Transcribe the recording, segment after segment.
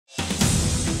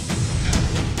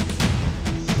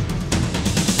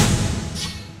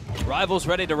Rivals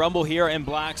ready to rumble here in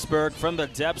Blacksburg. From the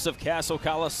depths of Castle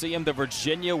Coliseum, the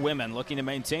Virginia women looking to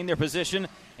maintain their position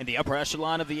in the upper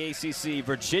echelon of the ACC.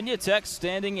 Virginia Tech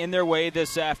standing in their way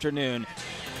this afternoon.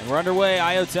 And we're underway.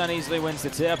 Iotan easily wins the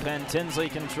tip, and Tinsley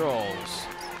controls.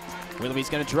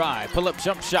 Willoughby's going to drive. Pull-up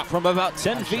jump shot from about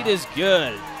 10 feet is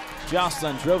good.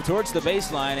 Jocelyn drove towards the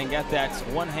baseline and got that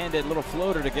one-handed little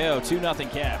floater to go.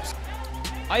 2-0 Caps.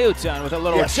 Iotan with a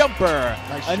little jumper.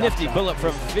 Nice a nifty shot. pull-up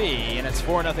from Fee, and it's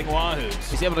 4-0 Wahoos.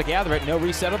 He's able to gather it. No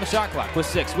reset on the shot clock. With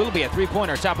 6, Willoughby a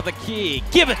three-pointer. Top of the key.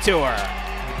 Give it to her.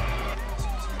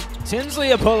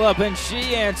 Tinsley a pull-up, and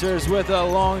she answers with a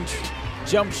long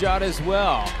jump shot as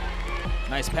well.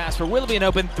 Nice pass for Willoughby, an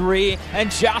open 3,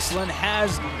 and Jocelyn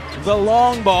has the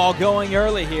long ball going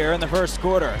early here in the first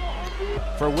quarter.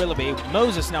 For Willoughby,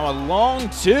 Moses now a long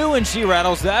 2, and she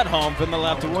rattles that home from the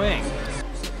left wing.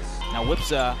 Now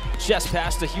whips a chest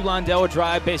pass to Hugh Londell, a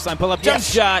drive, baseline pull-up, jump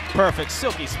shot, perfect,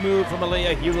 silky smooth from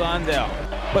Aaliyah Hugh Londell.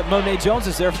 But Monet Jones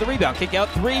is there for the rebound, kick out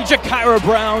 3, Jakira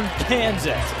Brown cans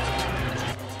it.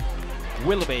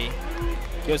 Willoughby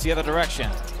goes the other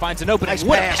direction, finds an opening, nice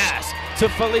pass to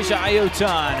Felicia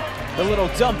Iotan, the little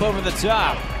dump over the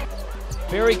top.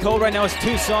 Very cold right now as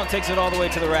Toussaint takes it all the way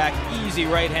to the rack, easy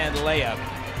right-hand layup.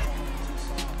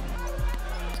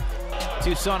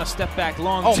 Toussaint a step back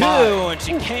long 2, and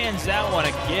she cans that one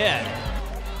again.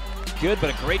 Good,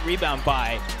 but a great rebound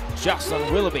by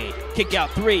Jocelyn Willoughby. Kick out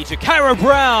 3, Jakira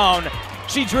Brown,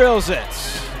 she drills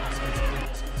it.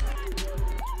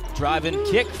 Drive and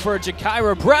kick for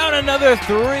Jakira Brown, another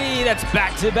 3, that's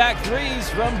back-to-back threes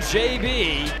from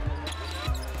JB.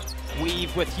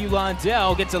 Weave with Hugh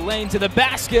Londell, gets a lane to the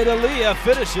basket, Aaliyah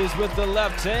finishes with the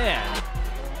left hand.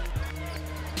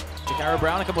 Jakira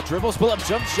Brown, a couple dribbles, pull-up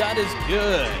jump shot is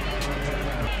good.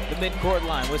 The midcourt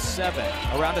line with 7.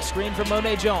 Around a screen from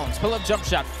Monet Jones, pull-up jump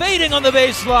shot, fading on the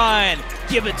baseline.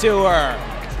 Give it to her.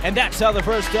 And that's how the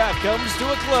first half comes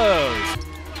to a close.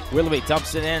 Willoughby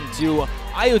dumps it in to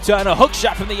Iotan, a hook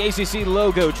shot from the ACC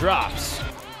logo drops.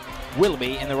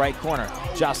 Willoughby in the right corner.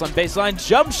 Jocelyn baseline,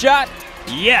 jump shot.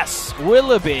 Yes,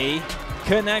 Willoughby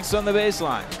connects on the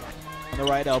baseline. On the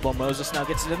right elbow, Moses now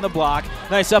gets it in the block.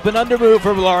 Nice up and under move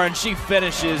from Lauren. She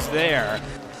finishes there.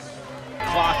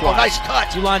 Clockwise. Oh, nice cut.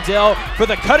 Londell for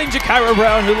the cutting Jakira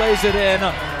Brown, who lays it in.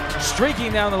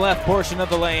 Streaking down the left portion of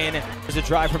the lane. There's a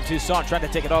drive from Toussaint, trying to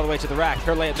take it all the way to the rack.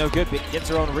 Her layup no good, but gets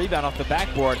her own rebound off the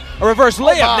backboard. A reverse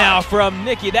layup now from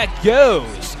Nikki. That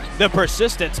goes. The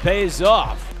persistence pays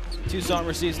off. Toussaint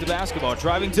receives the basketball,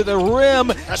 driving to the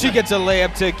rim. She gets a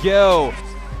layup to go.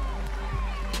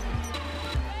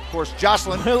 Of course,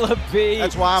 Jocelyn. Willoughby.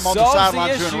 That's why I'm on the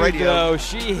sidelines doing radio. Though.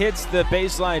 She hits the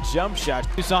baseline jump shot.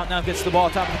 Toussaint now gets the ball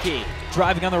top of the key.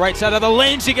 Driving on the right side of the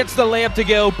lane. She gets the layup to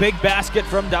go. Big basket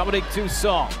from Dominique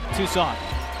Toussaint. Toussaint,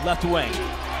 left wing.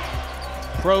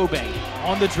 Probing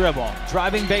on the dribble.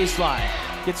 Driving baseline.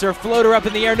 Gets her floater up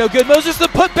in the air. No good. Moses the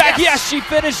putback. Yes, she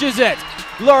finishes it.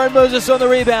 Lauren Moses on the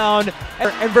rebound,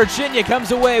 and Virginia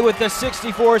comes away with the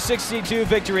 64-62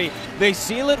 victory. They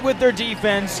seal it with their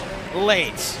defense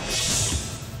late.